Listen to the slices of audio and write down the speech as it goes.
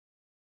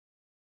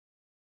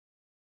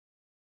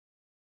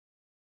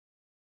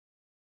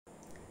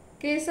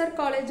Kesar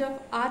College of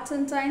Arts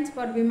and Science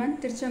for Women,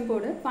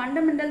 Tirchankodu,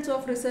 Fundamentals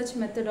of Research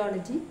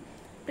Methodology,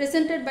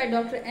 presented by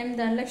Dr. M.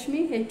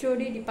 Dhanalakshmi,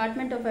 HOD,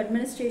 Department of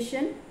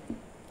Administration.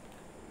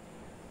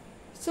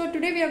 So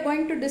today we are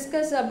going to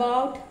discuss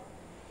about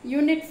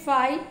Unit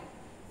 5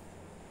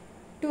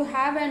 to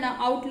have an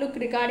outlook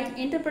regarding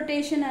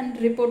interpretation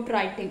and report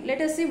writing. Let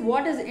us see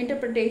what is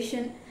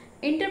interpretation.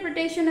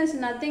 Interpretation is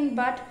nothing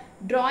but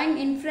drawing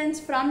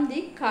inference from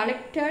the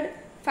collected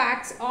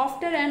facts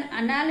after an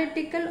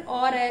analytical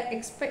or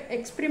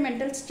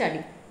experimental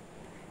study.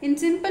 In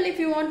simple, if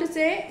you want to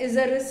say, is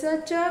a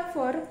researcher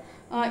for,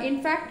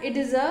 in fact, it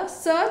is a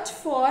search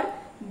for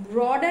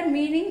broader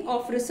meaning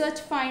of research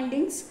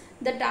findings.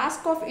 The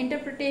task of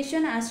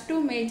interpretation has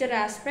two major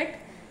aspects.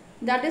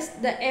 That is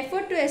the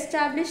effort to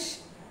establish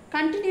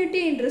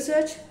continuity in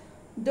research,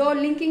 though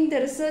linking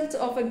the results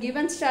of a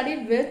given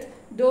study with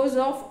those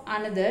of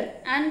another,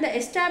 and the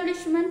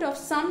establishment of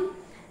some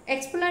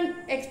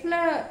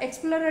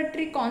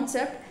exploratory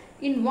concept.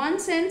 In one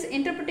sense,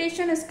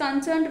 interpretation is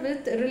concerned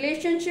with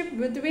relationship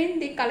between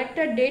the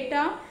collected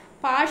data,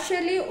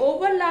 partially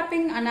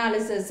overlapping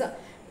analysis.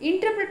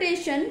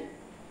 Interpretation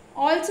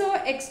also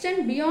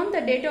extends beyond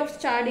the data of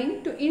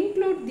studying to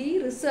include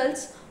the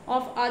results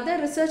of other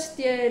research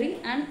theory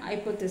and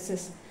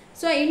hypothesis.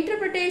 So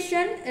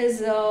interpretation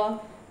is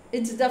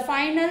it's the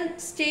final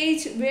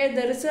stage where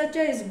the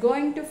researcher is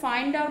going to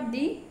find out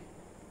the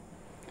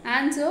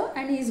answer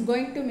and he is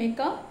going to make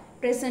a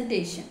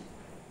presentation.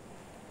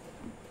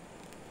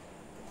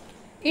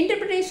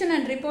 Interpretation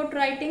and report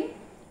writing.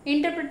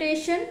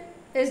 Interpretation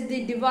is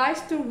the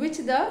device through which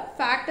the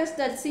factors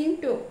that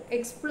seem to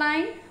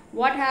explain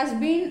what has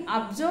been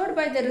observed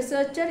by the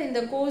researcher in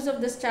the course of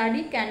the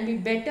study can be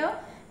better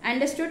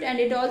understood, and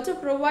it also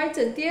provides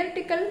a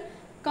theoretical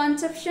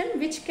conception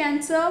which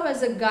can serve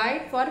as a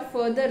guide for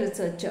further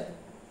researcher.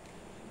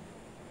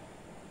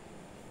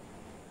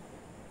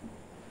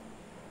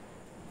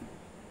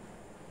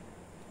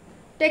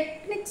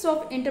 Techniques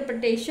of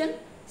interpretation.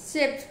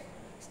 Step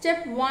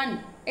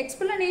 1.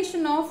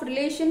 Explanation of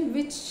relation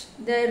which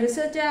the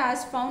researcher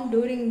has found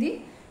during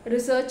the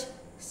research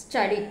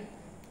study.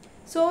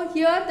 So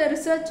here the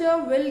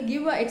researcher will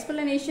give an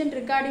explanation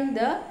regarding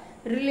the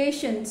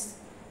relations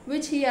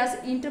which he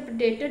has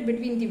interpreted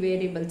between the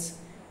variables.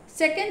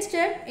 Second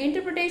step,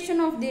 interpretation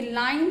of the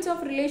lines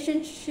of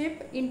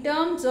relationship in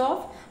terms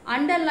of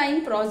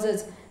underlying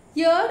process.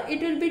 Here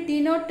it will be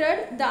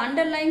denoted the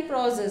underlying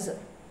process.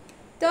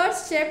 Third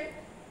step,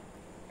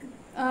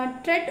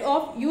 thread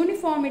of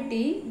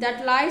uniformity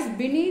that lies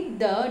beneath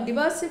the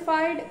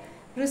diversified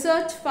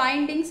research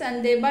findings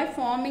and thereby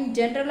forming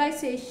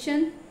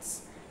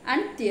generalizations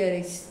and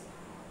theories.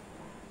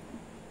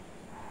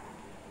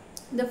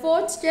 The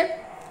fourth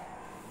step,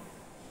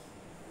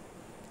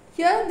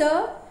 here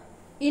the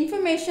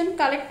information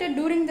collected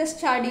during the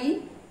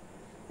study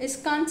is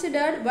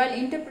considered while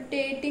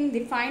interpreting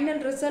the final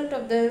result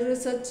of the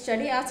research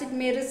study, as it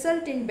may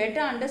result in better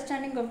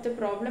understanding of the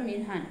problem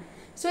in hand.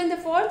 So in the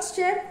fourth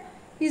step,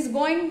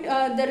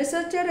 the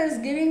researcher is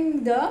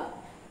giving the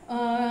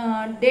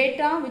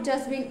data which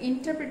has been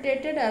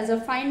interpreted as a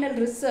final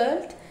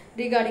result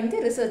regarding the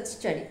research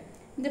study.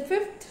 In the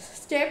fifth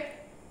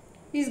step,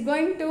 he is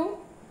going to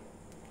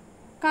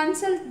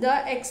consult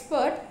the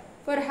expert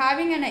for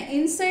having an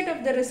insight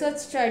of the research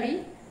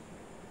study,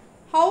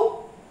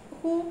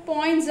 who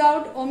points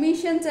out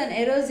omissions and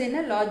errors in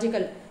a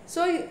logical.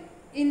 So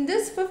in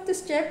this fifth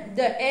step,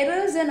 the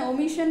errors and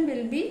omission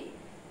will be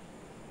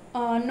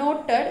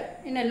noted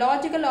in a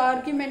logical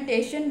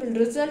argumentation, will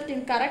result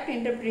in correct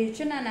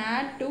interpretation and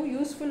add to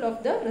useful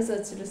of the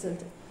research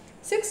result.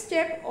 Sixth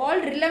step, all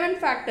relevant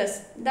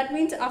factors, that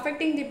means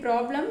affecting the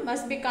problem,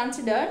 must be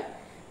considered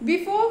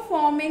before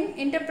forming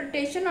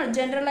interpretation or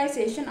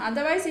generalization,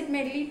 otherwise it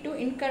may lead to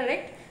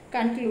incorrect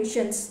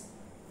conclusions.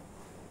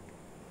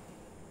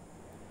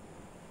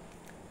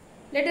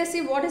 Let us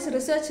see what is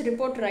research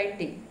report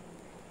writing.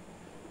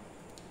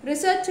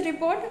 Research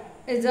report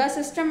is a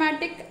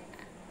systematic,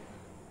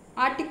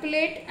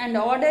 articulate and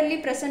orderly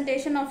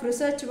presentation of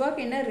research work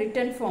in a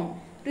written form.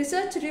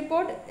 Research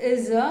report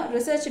is a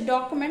research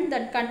document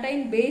that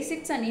contains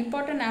basics and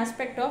important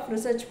aspects of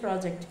research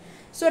project.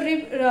 So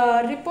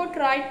report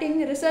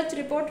writing, research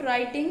report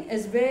writing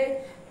is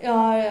where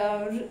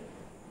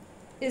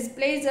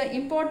plays an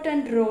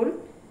important role.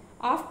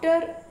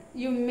 After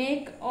you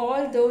make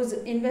all those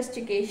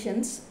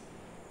investigations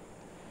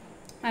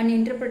and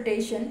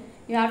interpretation,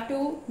 you have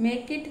to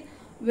make it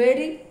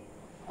very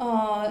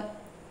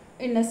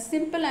in a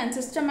simple and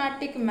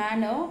systematic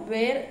manner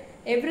where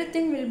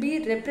everything will be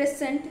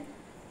represented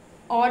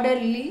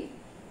orderly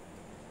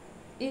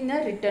in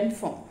a written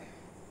form,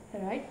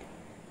 right?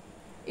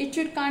 It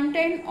should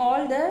contain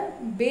all the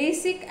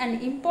basic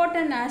and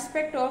important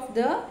aspect of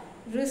the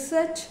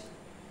research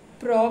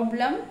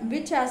problem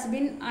which has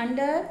been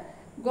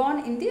undergone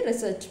in the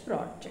research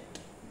project.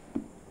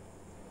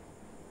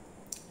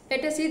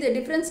 Let us see the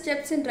different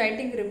steps in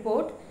writing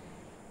report.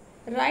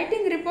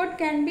 Writing report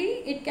can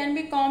be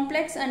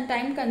complex and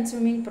time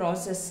consuming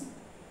process.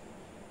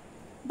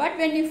 But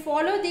when you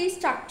follow the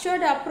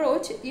structured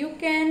approach, you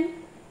can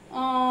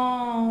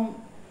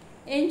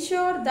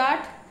ensure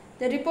that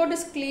the report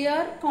is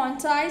clear,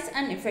 concise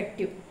and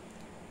effective.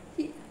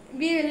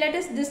 Let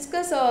us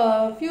discuss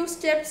a few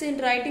steps in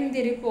writing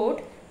the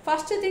report.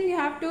 First thing, you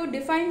have to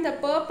define the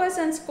purpose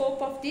and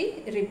scope of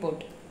the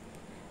report.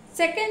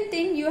 Second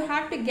thing, you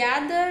have to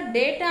gather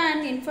data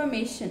and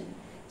information.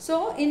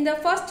 So in the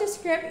first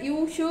step,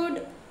 you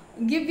should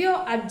give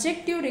your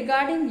objective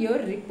regarding your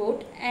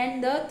report,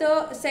 and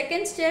the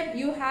second step,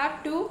 you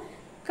have to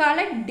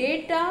collect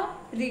data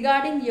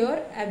regarding your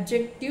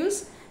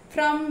objectives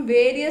from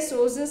various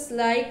sources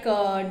like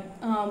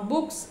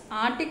books,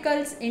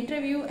 articles,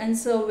 interview and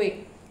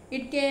survey.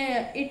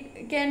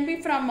 It can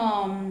be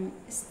from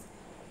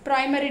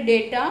primary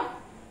data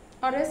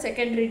or a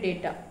secondary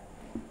data.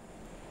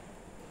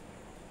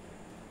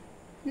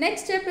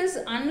 Next step is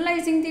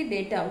analyzing the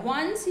data.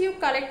 Once you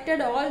collected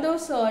all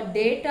those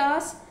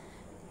data,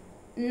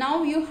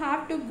 now you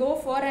have to go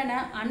for an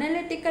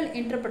analytical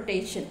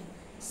interpretation.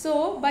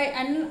 So by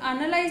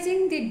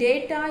analyzing the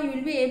data, you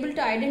will be able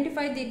to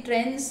identify the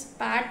trends,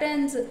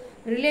 patterns,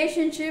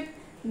 relationship.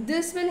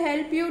 This will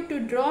help you to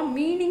draw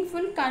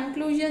meaningful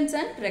conclusions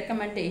and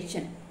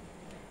recommendation.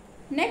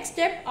 Next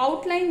step,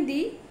 outline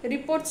the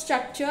report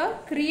structure.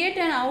 Create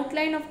an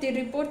outline of the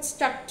report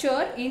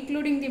structure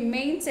including the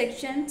main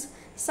sections,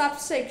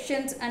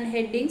 subsections and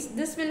headings.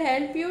 This will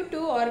help you to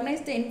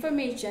organize the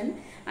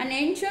information and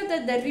ensure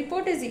that the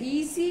report is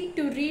easy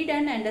to read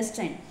and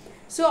understand.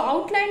 So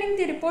outlining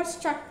the report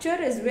structure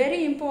is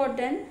very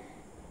important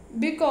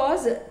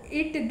because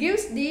it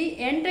gives the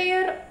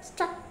entire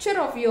structure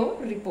of your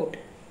report.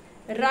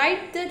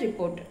 Write the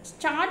report.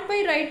 Start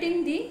by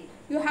writing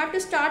you have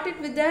to start it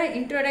with the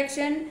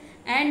introduction,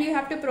 and you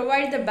have to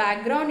provide the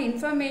background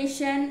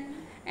information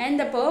and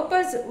the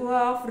purpose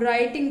of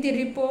writing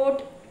the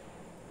report.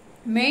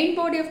 Main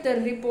body of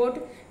the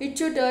report, it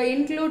should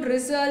include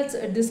results,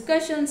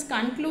 discussions,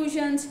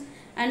 conclusions,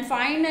 and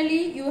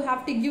finally you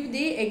have to give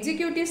the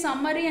executive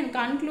summary and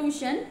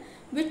conclusion,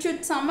 which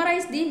should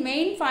summarize the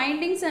main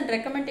findings and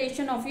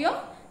recommendation of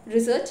your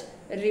research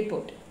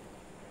report.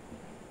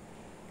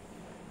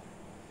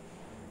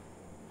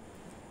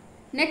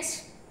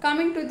 Next,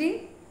 coming to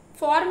the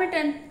format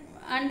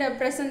and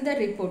present the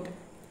report.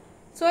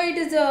 So it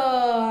is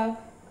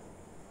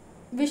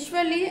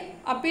visually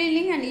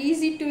appealing and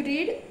easy to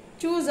read.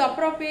 Choose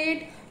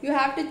appropriate. You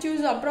have to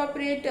choose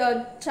appropriate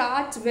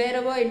charts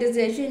wherever it is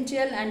essential,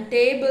 and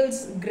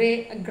tables,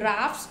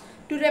 graphs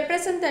to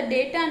represent the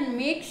data, and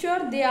make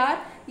sure they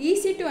are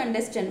easy to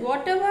understand.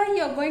 Whatever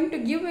you are going to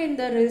give in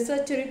the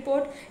research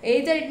report,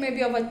 either it may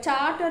be of a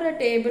chart or a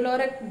table or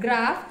a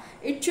graph,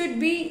 it should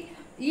be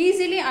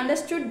easily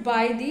understood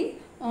by the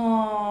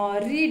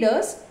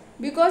readers,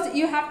 because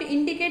you have to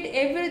indicate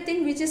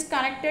everything which is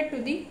connected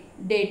to the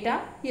data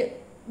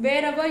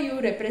wherever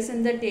you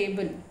represent the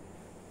table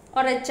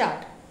or a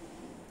chart.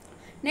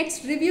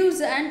 Next, reviews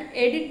and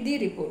edit the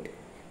report.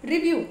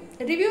 Review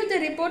the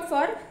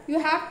report you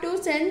have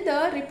to send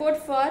the report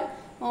for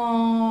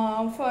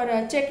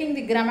checking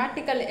the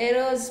grammatical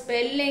errors,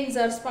 spellings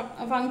or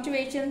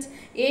punctuations.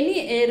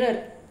 Any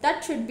error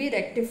that should be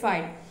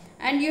rectified,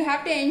 and you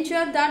have to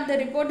ensure that the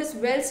report is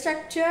well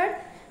structured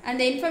and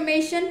the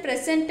information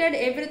presented,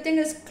 everything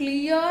is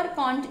clear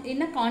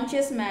in a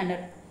conscious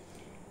manner.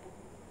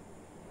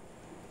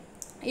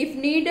 If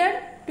needed,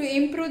 to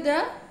improve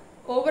the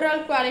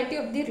overall quality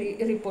of the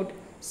report.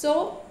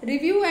 So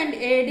review and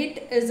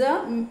edit is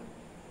a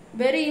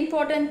very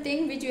important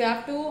thing which you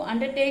have to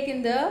undertake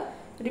in the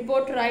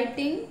report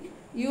writing.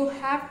 You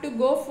have to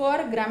go for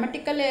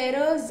grammatical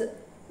errors,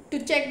 to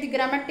check the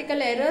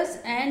grammatical errors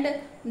and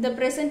the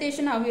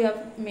presentation how you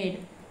have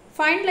made.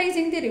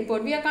 Finalizing the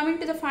report. We are coming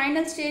to the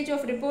final stage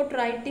of report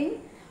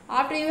writing.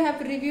 After you have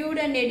reviewed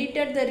and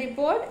edited the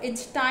report,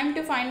 it's time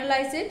to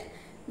finalize it.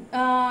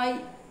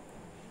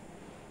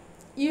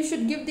 You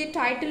should give the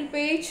title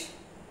page,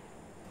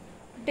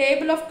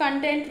 table of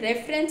content,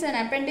 reference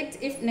and appendix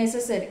if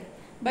necessary.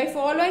 By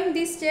following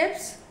these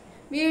steps,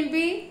 we will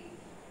be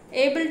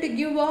able to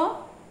give a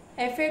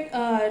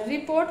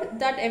report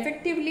that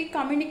effectively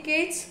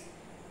communicates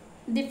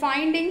the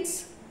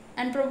findings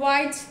and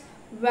provides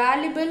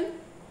valuable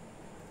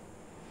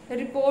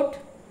report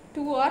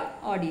to our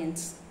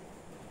audience.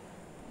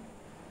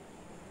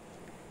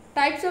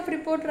 Types of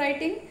report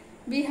writing.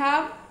 We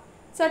have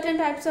certain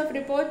types of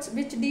reports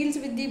which deals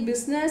with the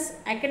business,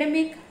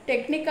 academic,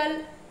 technical,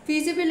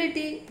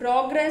 feasibility,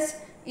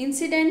 progress,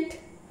 incident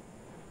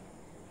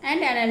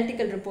and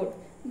analytical report.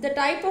 The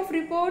type of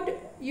report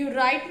you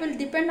write will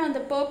depend on the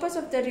purpose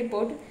of the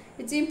report.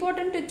 It's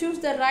important to choose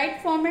the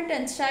right format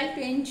and style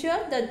to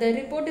ensure that the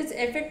report is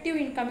effective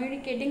in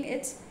communicating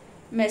its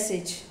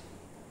message.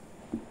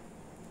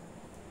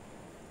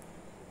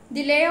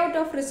 The layout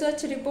of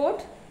research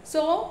report.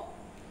 So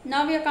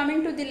now we are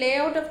coming to the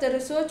layout of the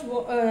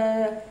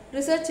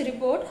research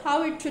report,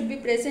 how it should be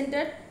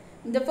presented.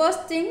 The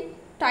first thing,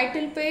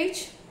 title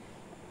page.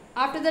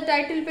 After the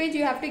title page,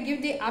 you have to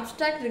give the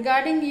abstract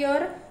regarding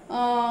your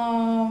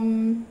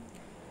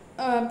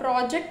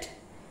project.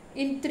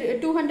 in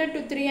 200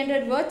 to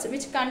 300 words,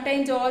 which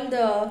contains all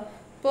the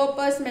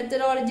purpose,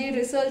 methodology,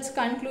 results,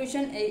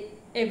 conclusion,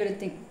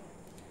 everything.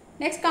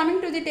 Next,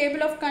 coming to the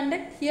table of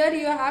conduct, here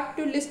you have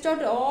to list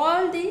out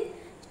all the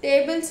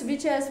tables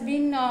which has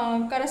been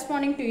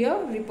corresponding to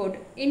your report.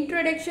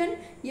 Introduction,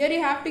 here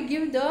you have to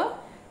give the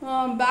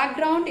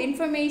background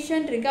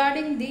information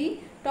regarding the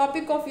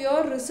topic of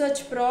your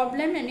research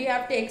problem, and you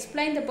have to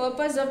explain the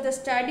purpose of the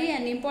study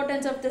and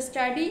importance of the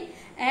study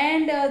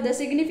and the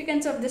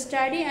significance of the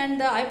study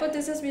and the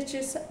hypothesis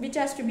which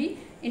has to be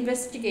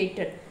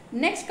investigated.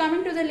 Next,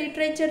 coming to the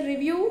literature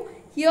review,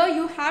 here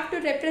you have to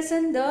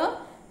represent the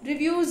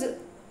reviews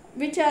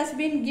which has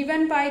been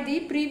given by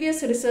the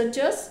previous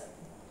researchers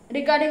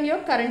regarding your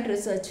current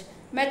research.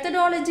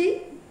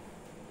 Methodology,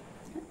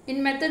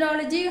 in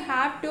methodology you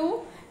have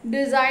to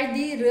decide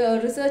the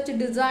research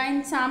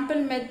design,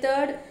 sample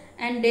method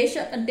and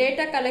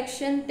data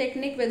collection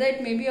technique, whether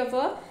it may be of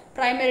a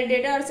primary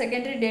data or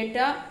secondary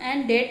data,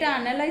 and data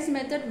analysis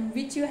method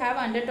which you have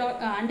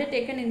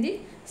undertaken in the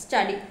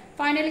study.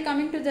 Finally,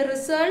 coming to the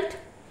result,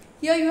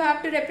 here you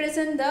have to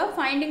represent the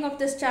finding of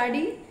the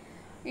study,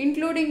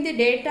 including the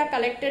data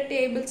collected,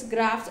 tables,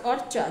 graphs or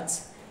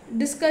charts.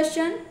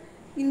 Discussion,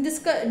 in this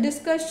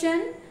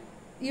discussion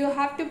you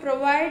have to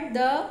provide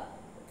the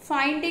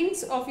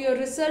findings of your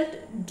result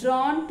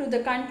drawn to the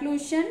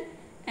conclusion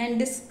and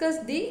discuss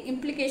the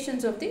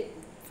implications of the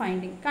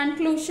finding.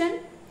 Conclusion,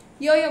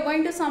 here you are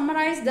going to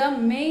summarize the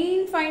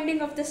main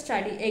finding of the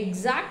study,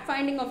 exact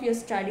finding of your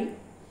study.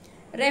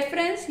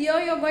 Reference, here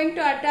you are going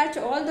to attach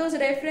all those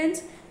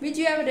reference which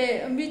you have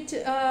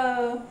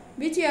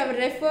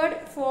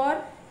referred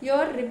for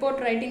your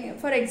report writing.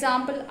 For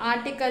example,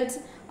 articles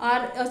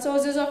or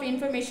sources of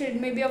information,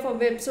 it may be of a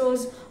web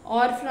source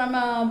or from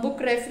a book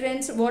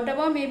reference,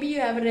 whatever maybe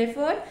you have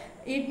referred,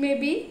 it may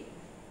be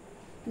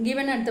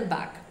given at the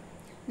back.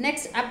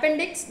 Next,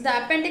 appendix.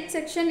 The appendix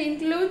section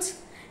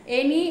includes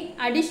any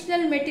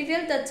additional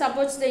material that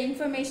supports the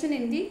information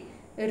in the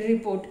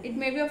report. It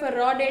may be of a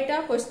raw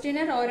data,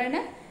 questionnaire or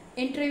an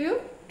interview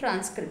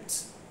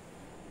transcripts.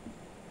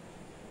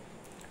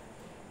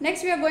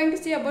 Next, we are going to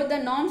see about the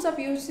norms of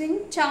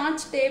using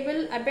charts,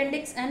 table,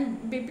 appendix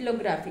and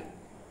bibliography.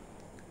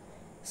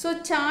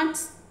 So,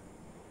 charts.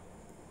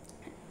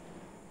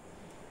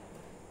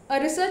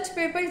 A research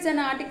paper is an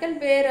article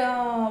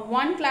where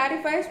one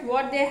clarifies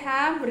what they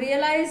have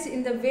realized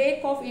in the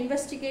wake of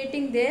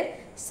investigating their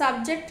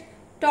subject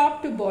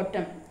top to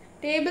bottom.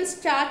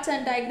 Tables, charts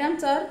and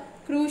diagrams are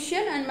crucial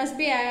and must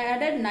be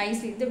added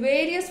nicely. The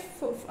various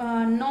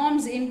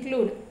norms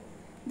include: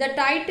 the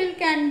title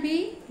can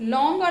be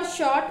long or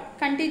short,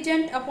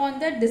 contingent upon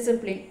the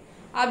discipline.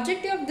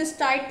 Objective of this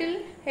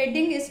title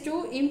heading is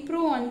to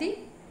improve on the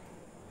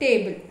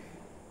table.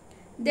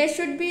 There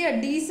should be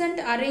a decent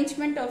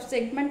arrangement of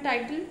segment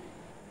title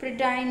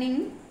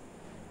pertaining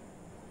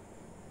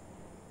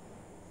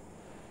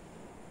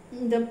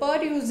the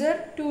per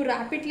user to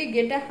rapidly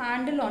get a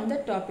handle on the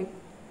topic.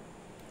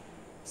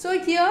 So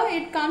here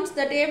it comes,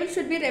 the table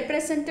should be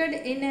represented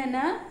in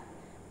an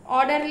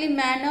orderly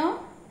manner.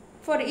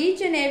 For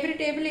each and every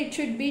table it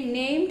should be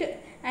named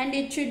and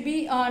it should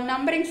be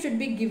numbering should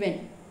be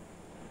given.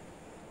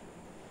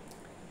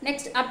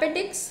 Next,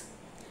 appendix.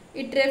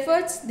 It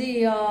refers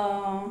the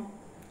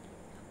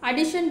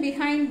addition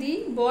behind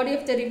the body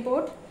of the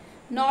report.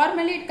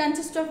 Normally it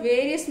consists of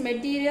various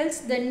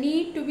materials that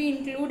need to be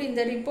included in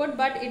the report,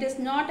 but it is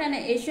not an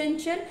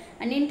essential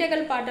and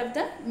integral part of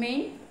the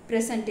main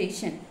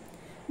presentation.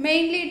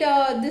 Mainly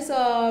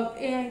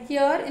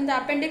here in the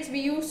appendix we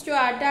used to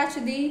attach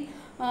the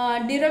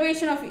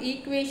derivation of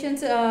equations,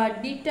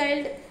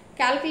 detailed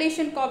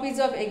calculation copies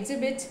of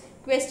exhibits,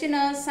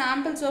 questionnaires,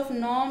 samples of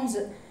norms,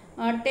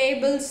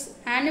 tables,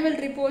 annual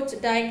reports,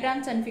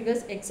 diagrams and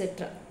figures,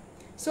 etc.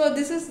 So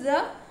this is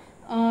the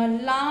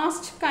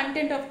last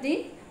content of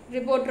the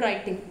report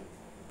writing.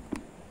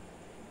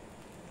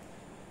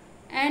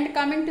 And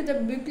coming to the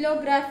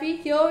bibliography,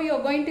 here you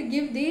are going to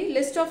give the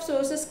list of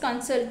sources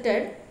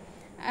consulted.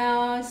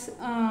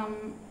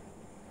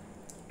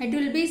 It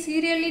will be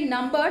serially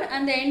numbered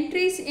and the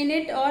entries in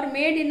it are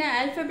made in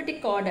an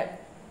alphabetic order.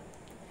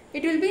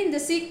 It will be in the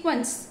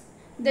sequence,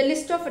 the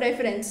list of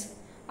reference.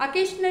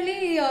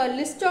 Occasionally, a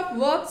list of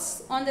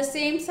works on the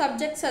same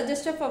subject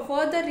suggested for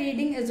further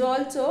reading is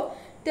also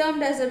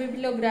termed as a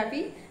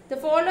bibliography. The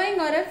following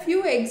are a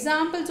few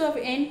examples of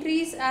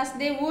entries as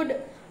they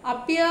would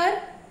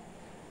appear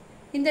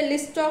in the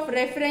list of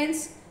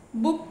reference: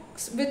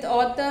 books with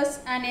authors,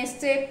 an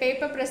essay,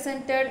 paper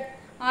presented,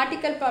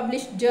 article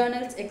published,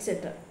 journals,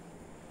 etc.